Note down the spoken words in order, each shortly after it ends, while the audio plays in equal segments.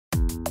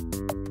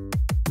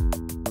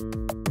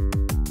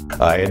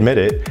I admit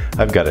it,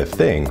 I've got a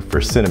thing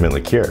for cinnamon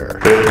liqueur.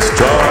 It's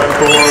time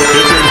for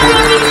Kitchen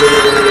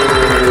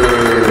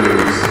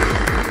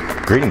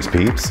Queers! Greetings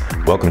peeps,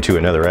 welcome to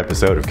another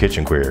episode of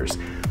Kitchen Queers.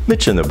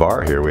 Mitch in the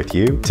bar here with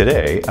you.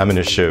 Today I'm going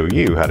to show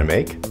you how to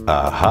make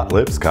a Hot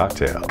Lips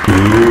cocktail.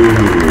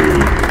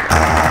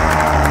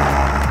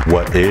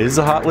 What is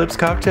a Hot Lips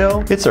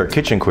cocktail? It's our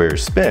Kitchen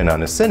Queers spin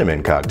on a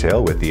cinnamon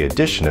cocktail with the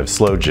addition of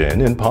sloe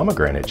gin and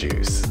pomegranate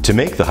juice. To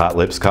make the Hot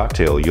Lips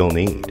cocktail you'll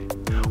need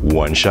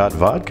 1 shot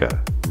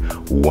vodka,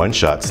 1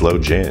 shot sloe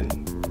gin,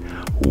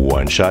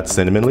 1 shot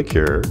cinnamon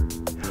liqueur,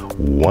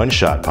 1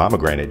 shot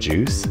pomegranate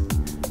juice,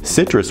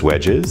 citrus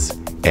wedges,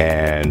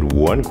 and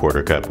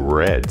 1/4 cup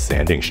red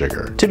sanding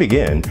sugar. To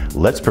begin,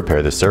 let's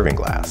prepare the serving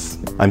glass.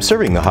 I'm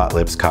serving the Hot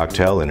Lips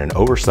cocktail in an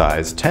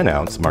oversized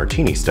 10-ounce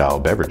martini-style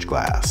beverage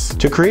glass.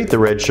 To create the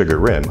red sugar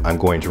rim, I'm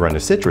going to run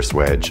a citrus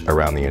wedge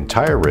around the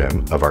entire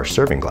rim of our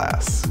serving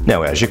glass.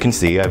 Now, as you can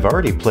see, I've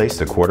already placed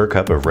a 1/4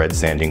 cup of red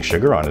sanding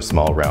sugar on a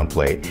small round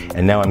plate,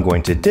 and now I'm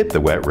going to dip the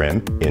wet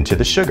rim into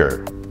the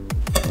sugar.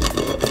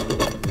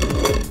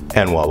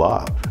 And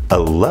voila! A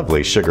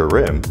lovely sugar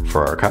rim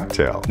for our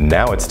cocktail.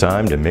 Now it's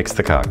time to mix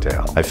the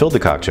cocktail. I filled the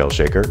cocktail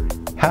shaker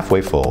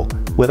halfway full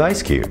with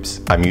ice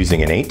cubes. I'm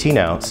using an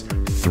 18-ounce,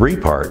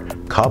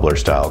 3-part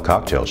cobbler-style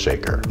cocktail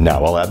shaker.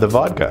 Now I'll add the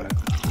vodka.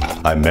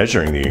 I'm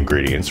measuring the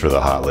ingredients for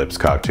the Hot Lips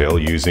cocktail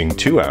using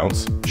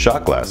 2-ounce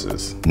shot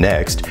glasses.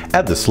 Next,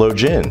 add the sloe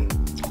gin.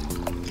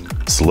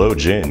 Sloe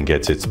gin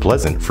gets its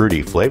pleasant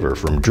fruity flavor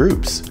from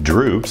drupes.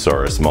 Drupes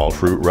are a small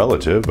fruit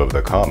relative of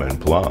the common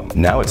plum.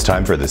 Now it's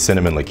time for the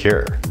cinnamon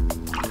liqueur.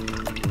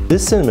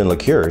 This cinnamon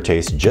liqueur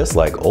tastes just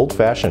like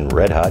old-fashioned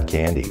red-hot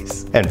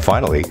candies. And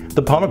finally,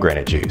 the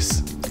pomegranate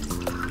juice.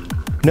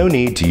 No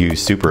need to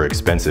use super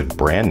expensive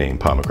brand name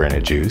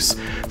pomegranate juice.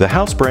 The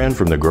house brand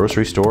from the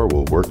grocery store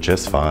will work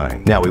just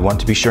fine. Now we want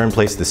to be sure and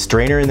place the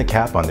strainer and the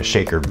cap on the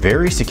shaker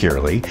very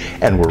securely,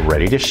 and we're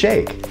ready to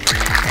shake.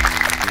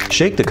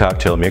 Shake the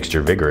cocktail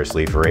mixture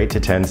vigorously for 8 to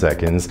 10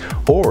 seconds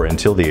or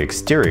until the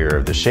exterior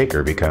of the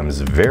shaker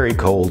becomes very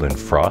cold and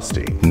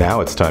frosty.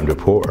 Now it's time to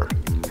pour.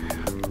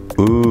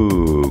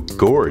 Ooh,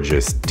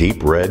 gorgeous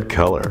deep red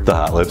color. The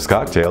Hot Lips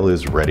cocktail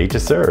is ready to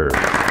serve.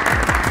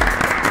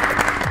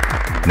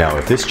 Now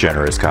if this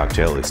generous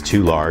cocktail is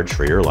too large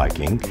for your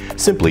liking,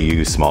 simply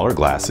use smaller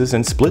glasses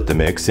and split the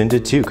mix into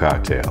 2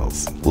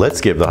 cocktails. Let's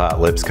give the Hot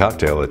Lips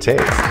cocktail a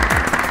taste.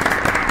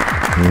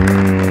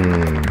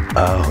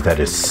 Oh, that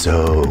is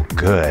so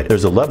good.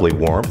 There's a lovely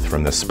warmth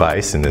from the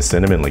spice in the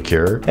cinnamon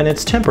liqueur, and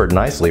it's tempered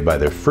nicely by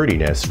the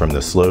fruitiness from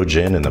the sloe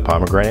gin and the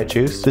pomegranate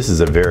juice. This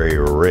is a very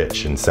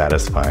rich and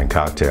satisfying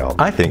cocktail.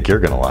 I think you're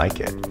gonna like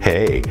it.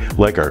 Hey,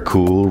 like our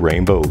cool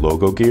rainbow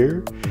logo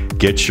gear?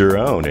 Get your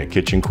own at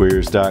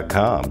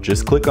kitchenqueers.com.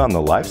 Just click on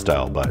the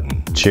lifestyle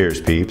button.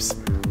 Cheers, peeps.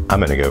 I'm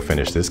gonna go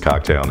finish this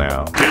cocktail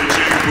now.